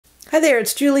Hi there,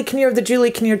 it's Julie Kinnear of the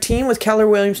Julie Kinnear Team with Keller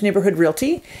Neighbourhood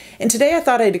Realty. And today I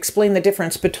thought I'd explain the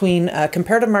difference between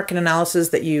comparative market analysis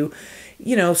that you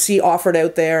see offered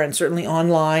out there and certainly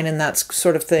online and that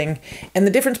sort of thing. And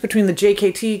the difference between the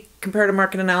JKT comparative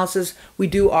market analysis, we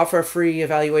do offer a free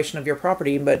evaluation of your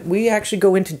property, but we actually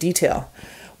go into detail.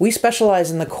 We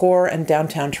specialize in the core and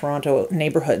downtown Toronto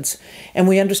neighborhoods, and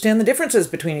we understand the differences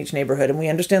between each neighborhood, and we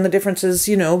understand the differences,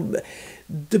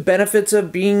 the benefits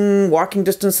of being walking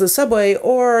distance to the subway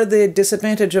or the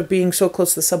disadvantage of being so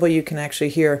close to the subway you can actually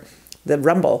hear the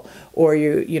rumble, or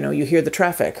you hear the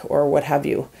traffic or what have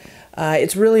you.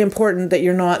 It's really important that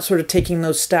you're not sort of taking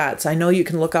those stats. I know you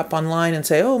can look up online and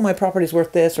say, oh, my property's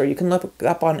worth this, or you can look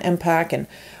up on MPAC and,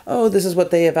 oh, this is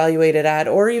what they evaluated at,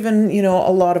 or even,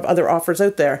 a lot of other offers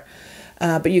out there.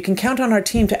 But you can count on our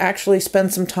team to actually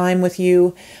spend some time with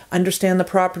you, understand the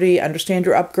property, understand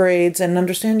your upgrades, and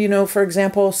understand, for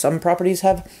example, some properties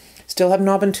still have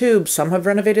knob and tubes, some have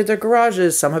renovated their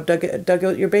garages, some have dug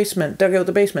out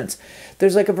the basements.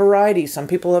 There's like a variety. Some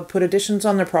people have put additions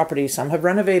on their property, some have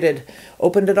renovated,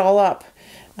 opened it all up.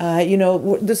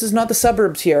 This is not the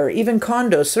suburbs here. Even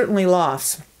condos, certainly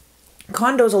lofts.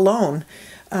 Condos alone,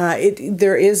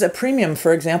 there is a premium,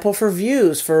 for example, for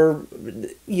views, for,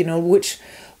 which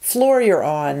floor you're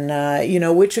on,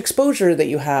 which exposure that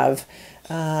you have.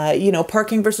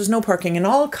 Parking versus no parking, and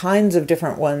all kinds of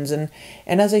different ones. And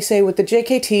as I say, with the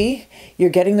JKT, you're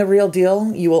getting the real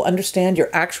deal. You will understand your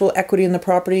actual equity in the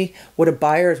property, what a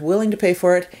buyer is willing to pay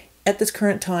for it at this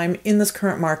current time, in this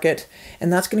current market.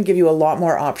 And that's going to give you a lot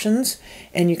more options.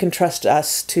 And you can trust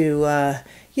us to,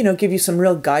 give you some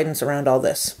real guidance around all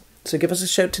this. So give us a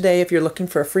shout today if you're looking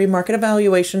for a free market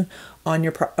evaluation on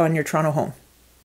your Toronto home.